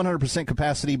Brooklyn 100%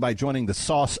 capacity by joining the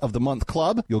Sauce of the Month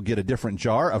Club. You'll get a different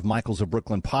jar of Michaels of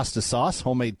Brooklyn pasta sauce,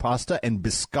 homemade pasta, and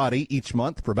biscotti each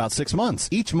month for about 6 months.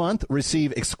 Each month,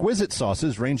 receive exquisite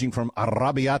sauces ranging from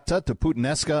arrabbiata to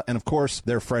puttanesca and, of course,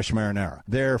 their fresh marinara.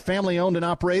 They're family-owned and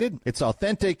operated. It's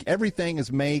authentic. Everything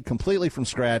is made completely from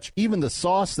scratch. Even the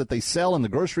sauce that they sell in the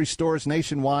grocery stores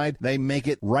nationwide, they make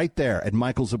it right there at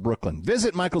Michaels of Brooklyn.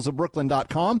 Visit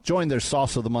michaelsofbrooklyn.com. Join their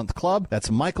Sauce of the Month Club. That's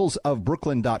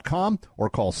michaelsofbrooklyn.com or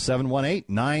call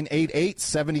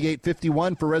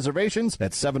 718-988-7851 for reservations.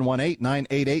 That's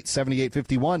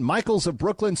 718-988-7851. Michaels of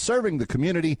Brooklyn, serving the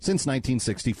community since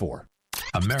 1964.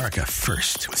 America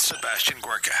First with Sebastian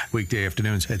Gorka. Weekday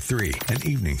afternoons at 3 and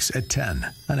evenings at 10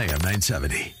 on AM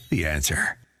 970. The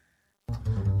Answer.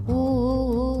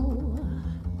 Ooh,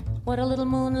 what a little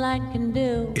moonlight can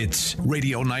do. It's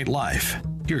Radio Night Live.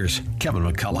 Here's Kevin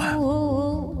McCullough.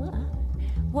 Ooh,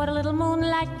 what a little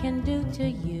moonlight can do to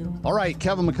you. All right,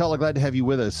 Kevin McCullough, glad to have you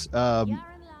with us.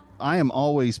 I am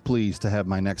always pleased to have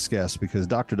my next guest because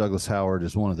Dr. Douglas Howard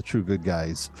is one of the true good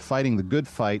guys, fighting the good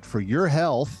fight for your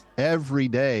health every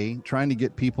day, trying to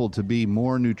get people to be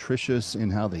more nutritious in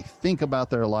how they think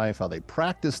about their life, how they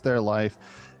practice their life,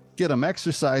 get them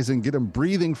exercising, get them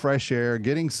breathing fresh air,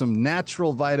 getting some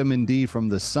natural vitamin D from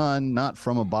the sun, not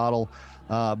from a bottle.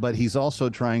 But he's also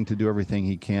trying to do everything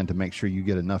he can to make sure you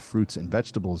get enough fruits and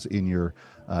vegetables in your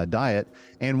diet.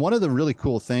 And one of the really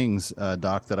cool things,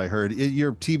 Doc, that I heard,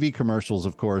 your TV commercials,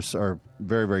 of course, are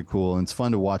very, very cool. And it's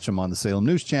fun to watch them on the Salem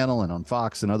News Channel and on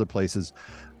Fox and other places.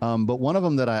 But one of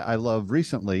them that I love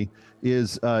recently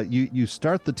is you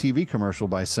start the TV commercial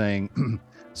by saying,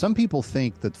 some people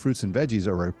think that fruits and veggies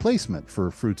are a replacement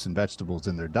for fruits and vegetables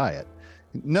in their diet.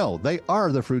 No, they are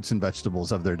the fruits and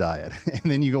vegetables of their diet. And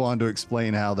then you go on to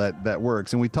explain how that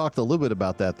works. And we talked a little bit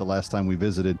about that the last time we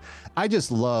visited. I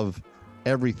just love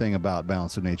everything about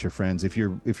Balance of Nature, friends. If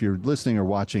you're listening or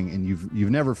watching and you've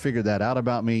never figured that out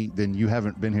about me, then you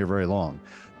haven't been here very long,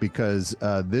 because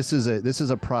this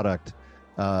is a product,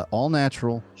 all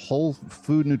natural, whole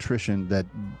food nutrition that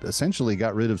essentially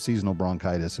got rid of seasonal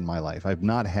bronchitis in my life. I've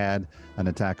not had an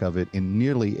attack of it in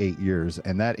nearly 8 years,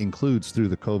 and that includes through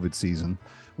the COVID season.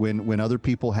 When other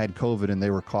people had COVID and they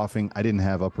were coughing, I didn't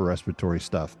have upper respiratory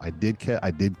stuff. I did catch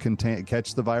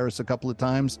the virus a couple of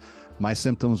times. My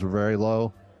symptoms were very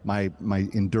low. My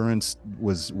endurance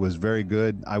was very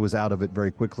good. I was out of it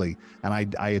very quickly, and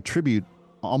I attribute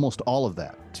almost all of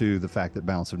that to the fact that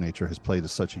Balance of Nature has played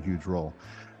such a huge role.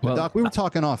 Well, Doc, we were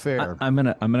talking off air. I'm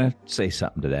gonna say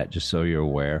something to that, just so you're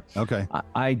aware. Okay.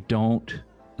 I don't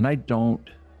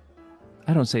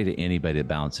say to anybody that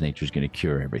Balance of Nature is going to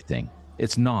cure everything.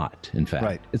 It's not, in fact.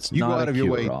 Right. It's you not go out of your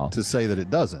way cure-all. to say that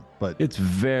it doesn't, but it's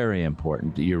very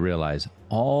important that you realize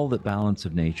all that Balance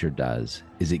of Nature does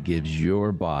is it gives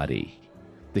your body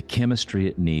the chemistry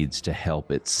it needs to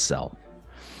help itself.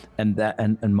 And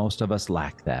most of us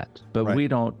lack that. But right.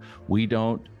 we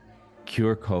don't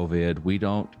cure COVID. We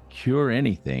don't cure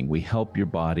anything. We help your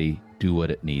body do what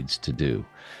it needs to do.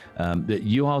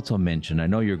 You also mentioned, I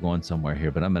know you're going somewhere here,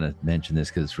 but I'm going to mention this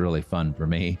because it's really fun for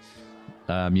me.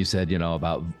 You said,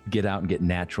 about get out and get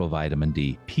natural vitamin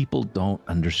D. People don't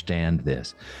understand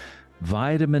this.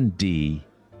 Vitamin D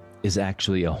is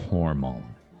actually a hormone.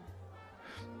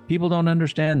 People don't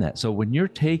understand that. So when you're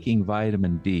taking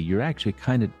vitamin D, you're actually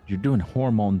you're doing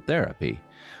hormone therapy,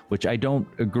 which I don't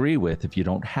agree with if you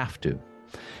don't have to.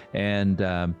 And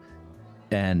the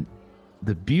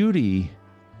beauty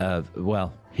of,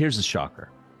 here's the shocker.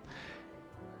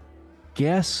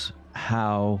 Guess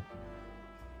how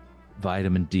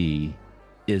vitamin D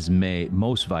is made.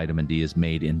 Most vitamin D is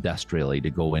made industrially to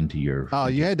go into your. Oh,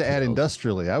 you had to add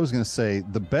industrially. I was going to say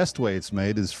the best way it's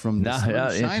made is from the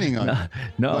sun shining on it.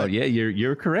 No, yeah,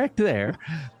 you're correct there.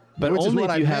 But which only is what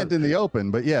if you I meant in the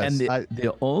open. But yes, and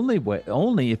the only way,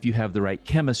 only if you have the right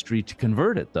chemistry to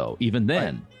convert it, though. Even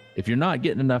then, right. If you're not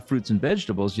getting enough fruits and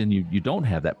vegetables, then you don't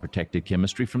have that protected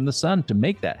chemistry from the sun to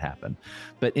make that happen.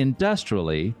 But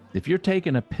industrially, if you're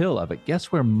taking a pill of it,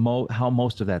 guess where how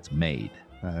most of that's made?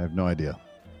 I have no idea.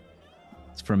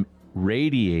 It's from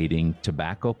radiating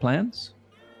tobacco plants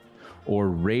or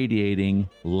radiating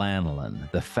lanolin,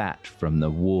 the fat from the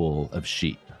wool of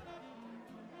sheep.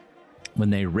 When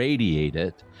they radiate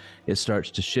it, it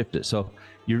starts to shift it. So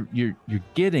you're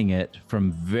getting it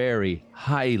from very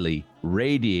highly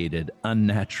radiated,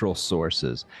 unnatural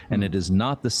sources, and it is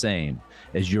not the same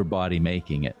as your body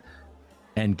making it.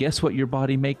 And guess what your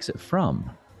body makes it from?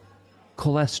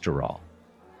 Cholesterol.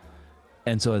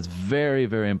 And so it's very,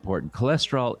 very important.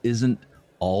 Cholesterol isn't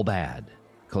all bad.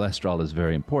 Cholesterol is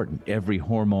very important. Every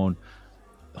hormones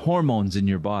in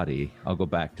your body, I'll go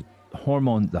back to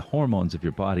the hormones of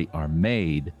your body are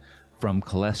made from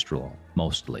cholesterol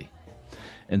mostly.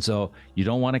 And so you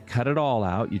don't want to cut it all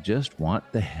out. You just want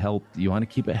the health. You want to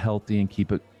keep it healthy and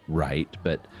keep it right,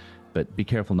 but be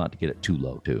careful not to get it too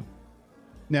low too.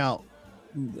 Now,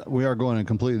 we are going in a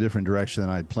completely different direction than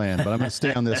I'd planned, but I'm going to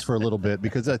stay on this for a little bit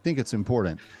because I think it's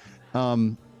important.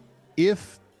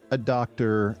 If a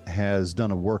doctor has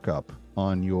done a workup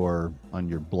on your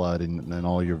blood and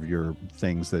all your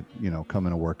things that come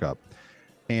in a workup,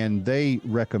 and they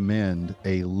recommend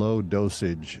a low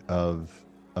dosage of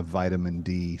a vitamin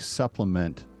D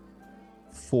supplement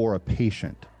for a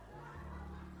patient,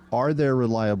 are there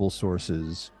reliable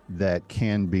sources that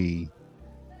can be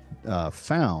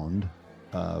found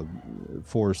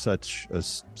for such a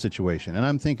situation? And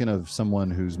I'm thinking of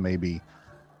someone who's maybe,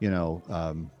 they're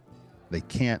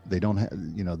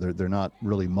not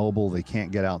really mobile. They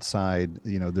can't get outside.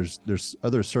 There's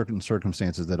other certain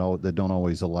circumstances that don't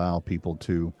always allow people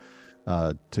to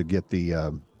get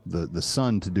the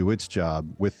sun to do its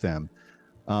job with them.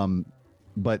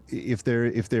 But if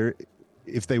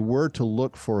they were to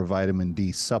look for a vitamin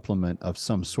D supplement of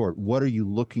some sort, what are you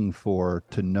looking for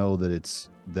to know that it's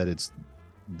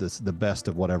the best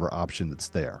of whatever option that's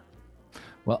there?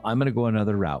 Well, I'm going to go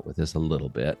another route with this a little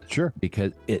bit. Sure.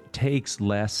 Because it takes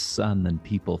less sun than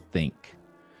people think.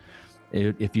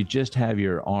 If you just have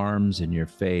your arms and your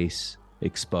face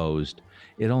exposed,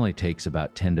 it only takes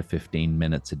about 10 to 15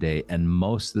 minutes a day. And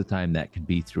most of the time that can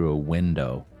be through a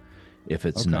window if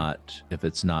it's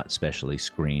not specially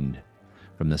screened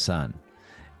from the sun.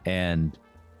 And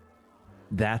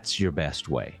that's your best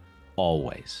way,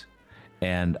 always.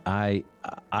 And I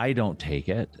don't take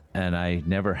it, and I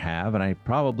never have, and I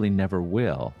probably never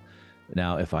will.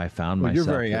 Now, if I found myself... You're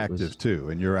very active, too,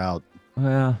 and you're out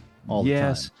all the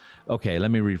time. Okay,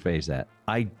 let me rephrase that.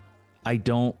 I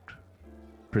don't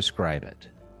prescribe it,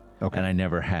 and I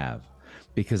never have,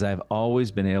 because I've always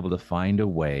been able to find a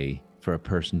way for a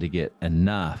person to get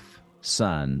enough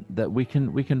sun that we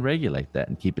can regulate that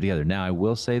and keep it together. Now, I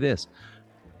will say this.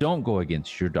 Don't go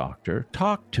against your doctor.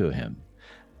 Talk to him.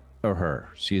 Or her,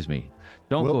 excuse me.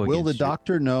 Will the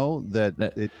doctor know that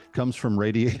it comes from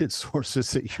radiated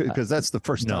sources? Because that's the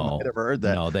first time I've ever heard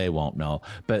that. No, they won't know.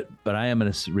 But I am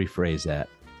going to rephrase that.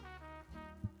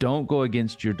 Don't go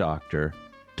against your doctor.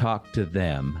 Talk to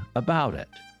them about it.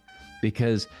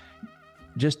 Because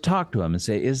just talk to them and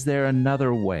say, is there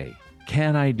another way?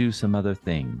 Can I do some other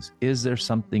things? Is there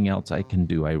something else I can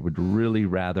do? I would really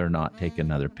rather not take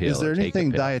another pill. Is there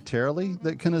anything dietarily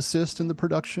that can assist in the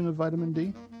production of vitamin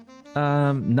D?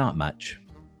 Not much.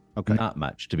 Okay. Not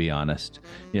much, to be honest.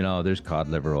 There's cod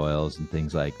liver oils and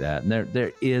things like that. And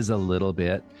there is a little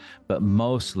bit, but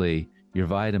mostly your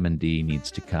vitamin D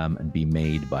needs to come and be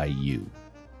made by you.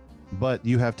 But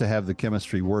you have to have the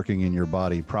chemistry working in your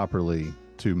body properly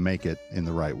to make it in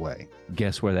the right way.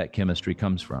 Guess where that chemistry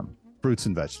comes from? Fruits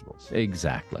and vegetables.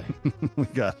 Exactly. We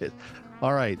got it.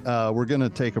 All right. We're going to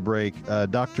take a break.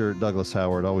 Dr. Douglas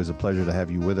Howard, always a pleasure to have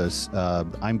you with us.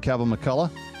 I'm Kevin McCullough.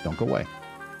 Don't go away.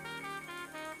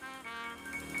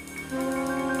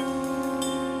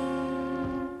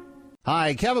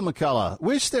 Hi, Kevin McCullough.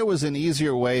 Wish there was an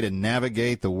easier way to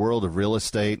navigate the world of real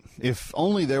estate. If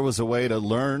only there was a way to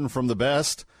learn from the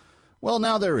best. Well,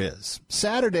 now there is.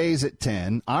 Saturdays at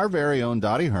 10, our very own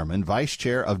Dottie Herman, Vice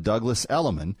Chair of Douglas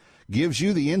Elliman, gives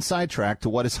you the inside track to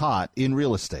what is hot in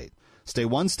real estate. Stay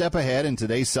one step ahead in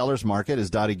today's seller's market as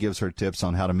Dottie gives her tips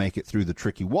on how to make it through the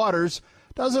tricky waters.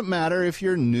 Doesn't matter if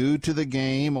you're new to the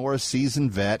game or a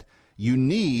seasoned vet, you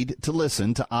need to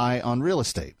listen to Eye on Real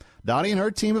Estate. Dottie and her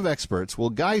team of experts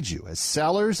will guide you as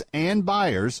sellers and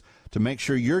buyers to make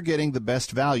sure you're getting the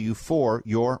best value for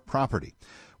your property.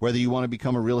 Whether you want to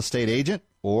become a real estate agent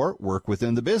or work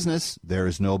within the business, there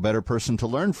is no better person to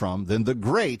learn from than the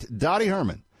great Dottie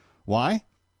Herman. Why?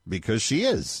 Because she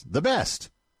is the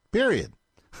best, period.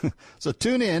 So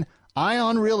tune in, Eye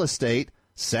on Real Estate,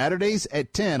 Saturdays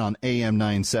at 10 on AM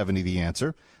 970 The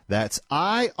Answer. That's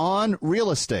Eye on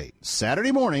Real Estate,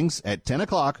 Saturday mornings at 10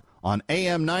 o'clock on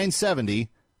AM 970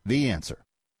 The Answer.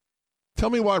 Tell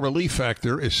me why Relief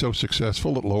Factor is so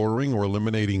successful at lowering or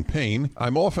eliminating pain.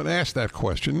 I'm often asked that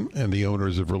question, and the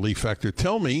owners of Relief Factor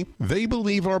tell me they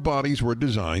believe our bodies were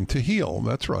designed to heal.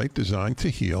 That's right, designed to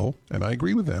heal, and I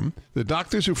agree with them. The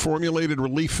doctors who formulated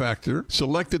Relief Factor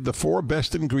selected the 4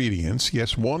 best ingredients,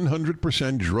 yes,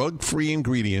 100% drug-free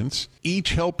ingredients,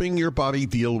 each helping your body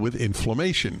deal with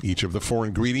inflammation. Each of the 4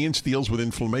 ingredients deals with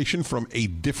inflammation from a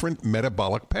different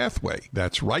metabolic pathway.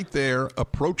 That's right there,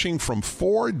 approaching from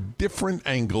 4 different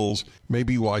angles,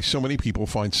 maybe why so many people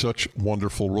find such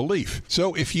wonderful relief.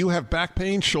 So if you have back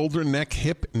pain, shoulder, neck,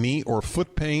 hip, knee, or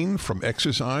foot pain from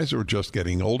exercise or just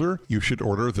getting older, you should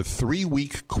order the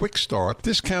 3-week quick start,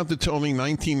 discounted to only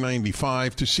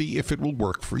 $19.95, to see if it will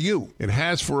work for you. It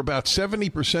has for about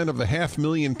 70% of the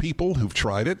 500,000 people who've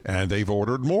tried it, and they've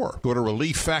ordered more. Go to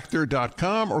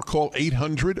ReliefFactor.com or call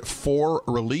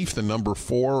 800-4RELIEF, the number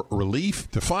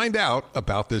 4RELIEF, to find out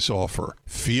about this offer.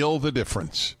 Feel the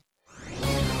difference.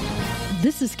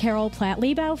 This is Carol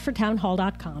Platt-Liebau for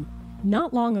townhall.com.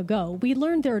 Not long ago, we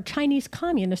learned there are Chinese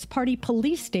Communist Party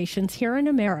police stations here in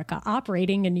America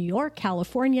operating in New York,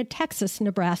 California, Texas,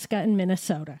 Nebraska, and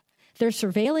Minnesota. They're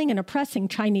surveilling and oppressing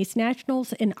Chinese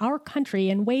nationals in our country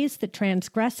in ways that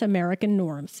transgress American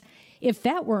norms. If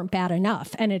that weren't bad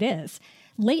enough, and it is,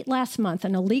 late last month,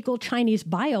 an illegal Chinese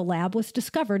biolab was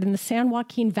discovered in the San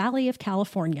Joaquin Valley of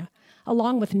California.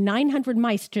 Along with 900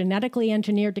 mice genetically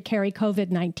engineered to carry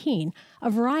COVID-19,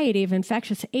 a variety of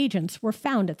infectious agents were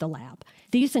found at the lab.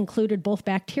 These included both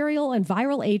bacterial and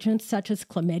viral agents such as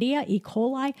chlamydia, E.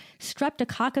 coli,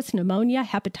 streptococcus pneumonia,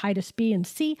 hepatitis B and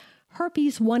C,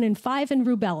 herpes 1 and 5, and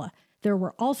rubella. There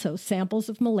were also samples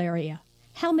of malaria.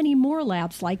 How many more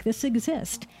labs like this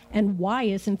exist? And why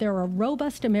isn't there a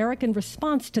robust American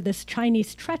response to this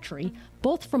Chinese treachery,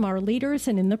 both from our leaders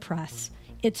and in the press?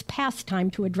 It's past time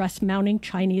to address mounting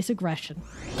Chinese aggression.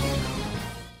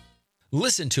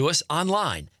 Listen to us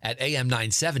online at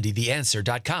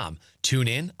am970theanswer.com. Tune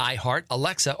in, iHeart,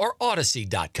 Alexa, or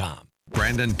Odyssey.com.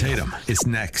 Brandon Tatum is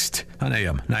next on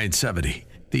AM 970.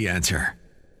 The Answer.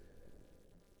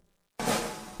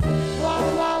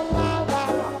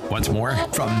 Once more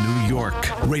from New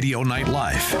York, Radio Night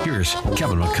Live. Here's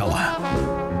Kevin McCullough.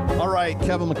 All right,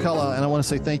 Kevin McCullough, and I want to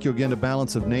say thank you again to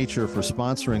Balance of Nature for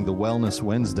sponsoring the Wellness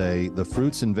Wednesday, the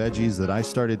fruits and veggies that I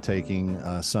started taking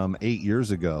some 8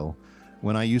 years ago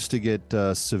when I used to get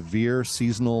severe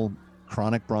seasonal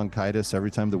chronic bronchitis.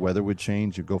 Every time the weather would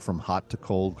change, you'd go from hot to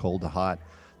cold, cold to hot.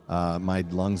 My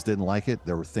lungs didn't like it.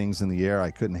 There were things in the air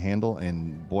I couldn't handle,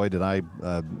 and boy, did I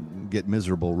get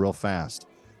miserable real fast.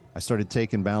 I started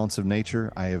taking Balance of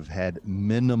Nature. I have had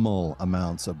minimal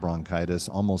amounts of bronchitis,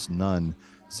 almost none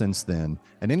since then.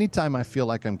 And anytime I feel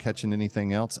like I'm catching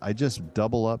anything else, I just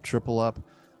double up, triple up,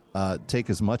 take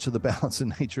as much of the Balance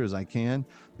of Nature as I can,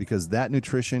 because that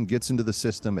nutrition gets into the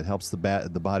system. It helps the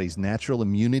body's natural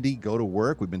immunity go to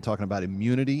work. We've been talking about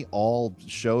immunity all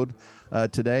showed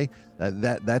today.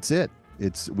 That's it.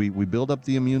 We build up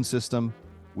the immune system.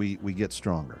 We get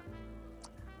stronger.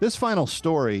 This final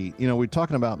story, we're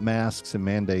talking about masks and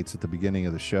mandates at the beginning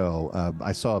of the show.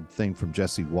 I saw a thing from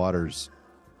Jesse Waters.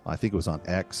 I think it was on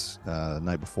X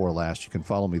night before last. You can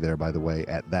follow me there, by the way,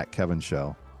 at That Kevin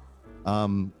Show.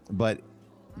 But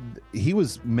he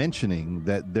was mentioning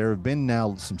that there have been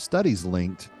now some studies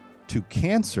linked to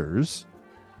cancers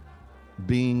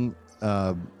being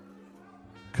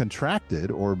contracted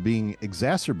or being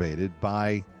exacerbated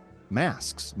by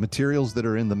masks, materials that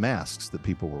are in the masks that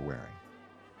people were wearing.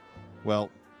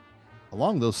 Well,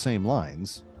 along those same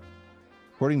lines,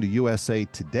 according to USA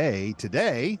Today,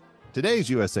 today's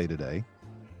USA Today,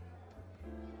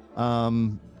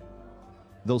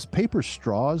 those paper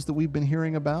straws that we've been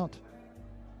hearing about,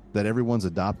 that everyone's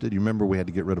adopted. You remember we had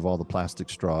to get rid of all the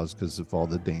plastic straws because of all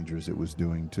the dangers it was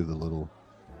doing to the little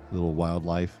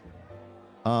wildlife.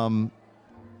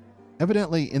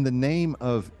 Evidently, in the name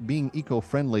of being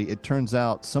eco-friendly, it turns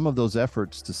out some of those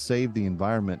efforts to save the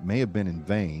environment may have been in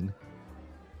vain.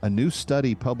 A new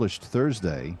study published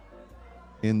Thursday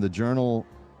in the Journal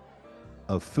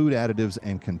of Food Additives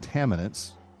and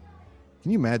Contaminants.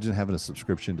 Can you imagine having a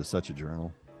subscription to such a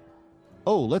journal?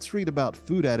 Oh, let's read about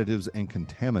food additives and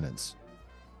contaminants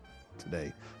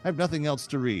today. I have nothing else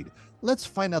to read. Let's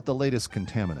find out the latest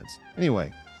contaminants.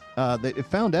 Anyway, they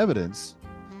found evidence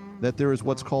that there is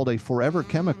what's called a forever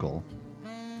chemical,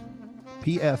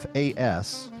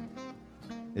 PFAS.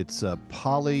 It's a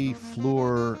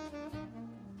polyfluoroalkyl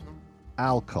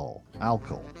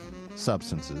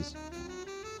substances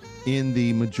in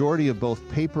the majority of both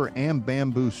paper and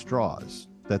bamboo straws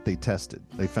that they tested.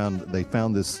 They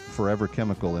found this forever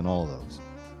chemical in all of those.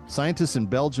 Scientists in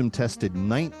Belgium tested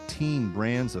 19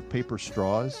 brands of paper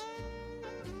straws,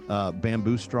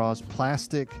 bamboo straws,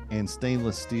 plastic, and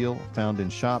stainless steel found in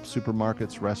shops,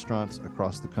 supermarkets, restaurants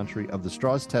across the country. Of the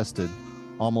straws tested,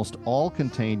 almost all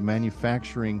contained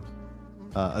manufacturing,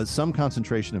 some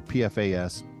concentration of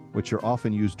PFAS, which are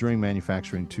often used during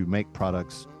manufacturing to make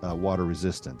products water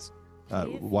resistant.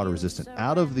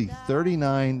 Out of the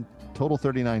 39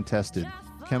 tested,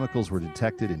 chemicals were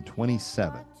detected in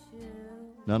 27,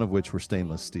 none of which were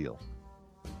stainless steel.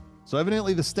 So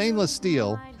evidently the stainless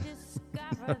steel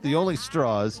are the only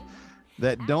straws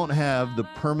that don't have the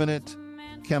permanent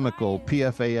chemical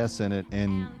PFAS in it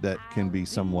and that can be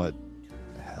somewhat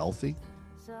healthy.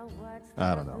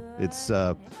 I don't know. It's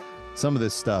some of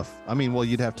this stuff. I mean, well,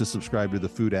 you'd have to subscribe to the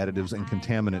Food Additives and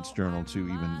Contaminants Journal to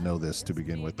even know this to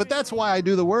begin with. But that's why I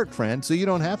do the work, friend, so you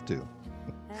don't have to.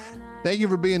 Thank you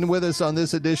for being with us on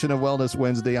this edition of Wellness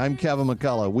Wednesday. I'm Kevin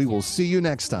McCullough. We will see you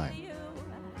next time.